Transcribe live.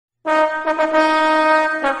God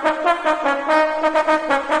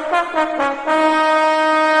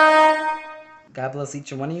bless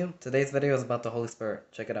each and one of you. Today's video is about the Holy Spirit.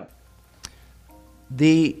 Check it out.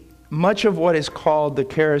 Much of what is called the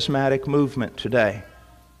charismatic movement today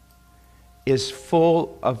is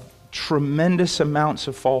full of tremendous amounts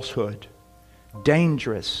of falsehood,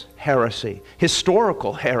 dangerous heresy,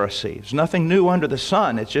 historical heresy. There's nothing new under the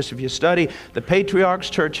sun. It's just, if you study the patriarchs'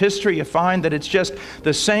 church history, you find that it's just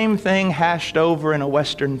the same thing hashed over in a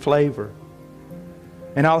Western flavor.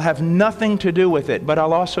 And I'll have nothing to do with it, but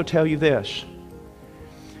I'll also tell you this.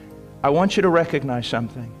 I want you to recognize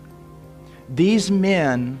something. These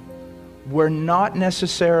men were not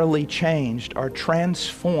necessarily changed or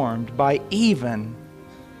transformed by even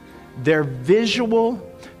their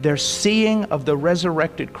their seeing of the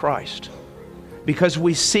resurrected Christ, because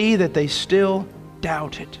we see that they still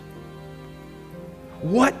doubted.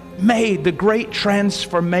 What made the great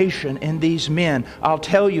transformation in these men? I'll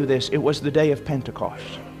tell you this, it was the day of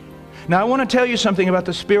Pentecost. Now I want to tell you something about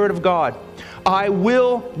the Spirit of God. I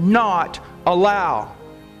will not allow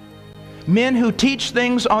men who teach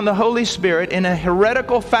things on the Holy Spirit in a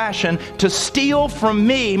heretical fashion to steal from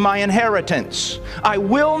me my inheritance. I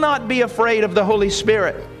will not be afraid of the Holy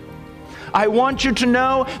Spirit. I want you to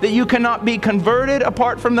know that you cannot be converted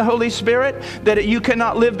apart from the Holy Spirit, that you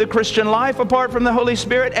cannot live the Christian life apart from the Holy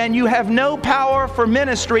Spirit, and you have no power for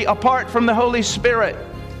ministry apart from the Holy Spirit.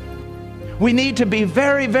 We need to be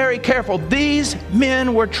very, very careful. These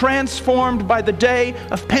men were transformed by the day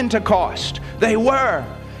of Pentecost. They were.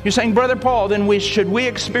 You're saying, Brother Paul, then should we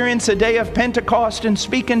experience a day of Pentecost and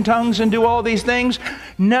speak in tongues and do all these things?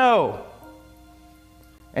 No.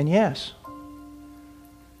 And yes.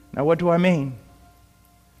 Now what do I mean?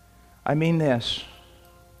 I mean this.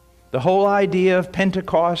 The whole idea of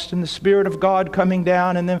Pentecost and the Spirit of God coming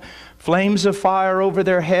down and the flames of fire over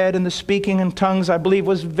their head and the speaking in tongues, I believe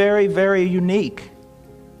was very, very unique.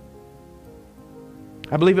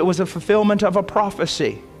 I believe it was a fulfillment of a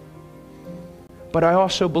prophecy. But I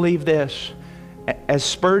also believe this, as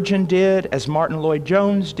Spurgeon did, as Martin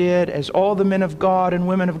Lloyd-Jones did, as all the men of God and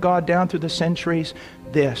women of God down through the centuries,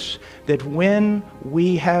 this, that when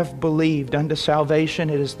we have believed unto salvation,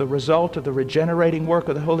 it is the result of the regenerating work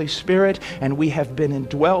of the Holy Spirit, and we have been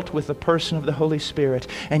indwelt with the person of the Holy Spirit.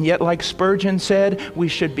 And yet, like Spurgeon said, we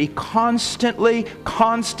should be constantly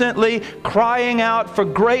crying out for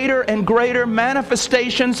greater and greater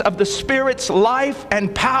manifestations of the Spirit's life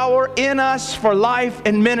and power in us for life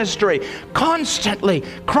and ministry. Constantly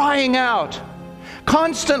crying out.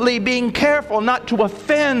 Constantly being careful not to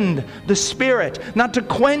offend the Spirit, not to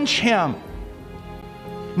quench Him,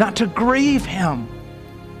 not to grieve Him.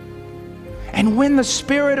 And when the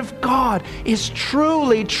Spirit of God is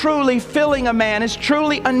truly filling a man, is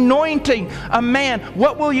truly anointing a man,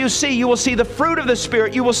 what will you see? You will see the fruit of the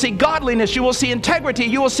Spirit. You will see godliness. You will see integrity.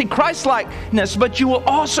 You will see Christ-likeness. But you will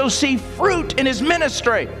also see fruit in His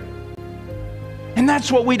ministry. And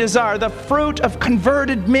that's what we desire, the fruit of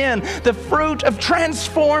converted men, the fruit of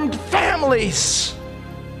transformed families.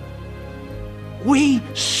 We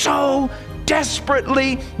so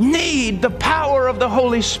desperately need the power of the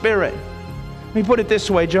Holy Spirit. Let me put it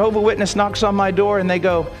this way. Jehovah's Witness knocks on my door and they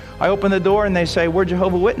go, I open the door and they say, we're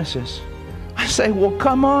Jehovah's Witnesses. I say, well,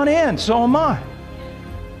 come on in, so am I.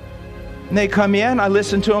 And they come in, I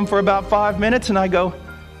listen to them for about 5 minutes and I go,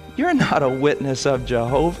 you're not a witness of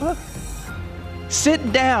Jehovah.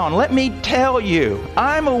 Sit down. Let me tell you.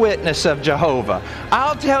 I'm a witness of Jehovah.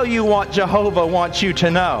 I'll tell you what Jehovah wants you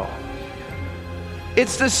to know.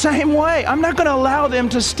 It's the same way. I'm not going to allow them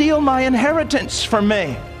to steal my inheritance from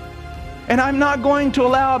me. And I'm not going to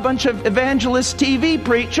allow a bunch of evangelist TV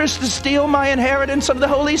preachers to steal my inheritance of the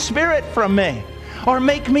Holy Spirit from me or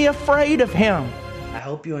make me afraid of Him. I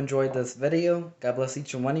hope you enjoyed this video. God bless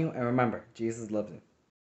each and one of you. And remember, Jesus loves you.